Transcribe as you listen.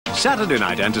Saturday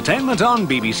night entertainment on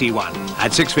BBC One.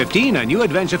 At 6:15, a new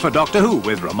adventure for Doctor Who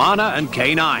with Romana and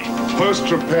K9.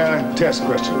 Post-repair test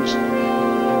questions.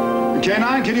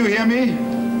 K9, can you hear me?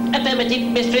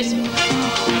 Affirmative, mistress.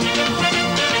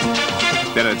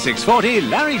 Then at 6:40,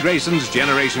 Larry Grayson's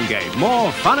Generation Game.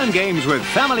 More fun and games with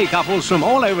family couples from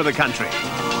all over the country.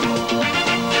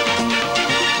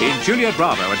 In Juliet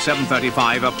Bravo at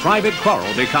 7:35, a private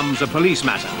quarrel becomes a police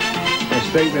matter. I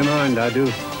speak my mind, I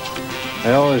do.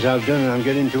 I always have done, and I'm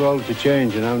getting too old to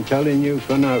change, and I'm telling you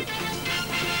for now.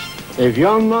 If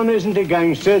yon man isn't a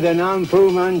gangster, then I'm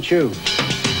Fu Manchu.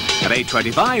 At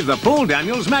 8:25, the Paul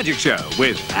Daniels Magic Show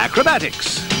with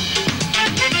acrobatics,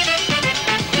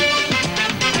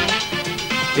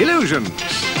 illusions,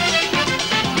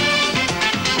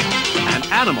 and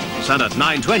animals. And at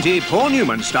 9:20, Paul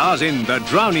Newman stars in The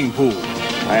Drowning Pool.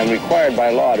 I am required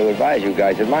by law to advise you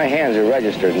guys that my hands are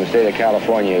registered in the state of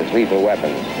California as lethal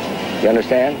weapons. You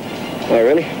understand? Oh,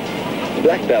 really? The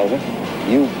black belt, huh?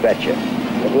 You betcha.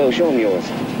 Well, show him yours.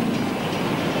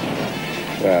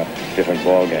 Well, different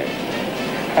ball game.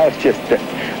 I was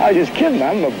just kidding.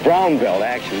 I'm a brown belt,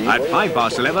 actually. At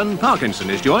 11:05,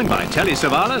 Parkinson is joined by Telly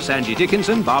Savalas, Angie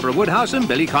Dickinson, Barbara Woodhouse and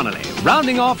Billy Connolly,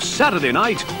 rounding off Saturday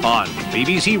night on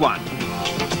BBC One.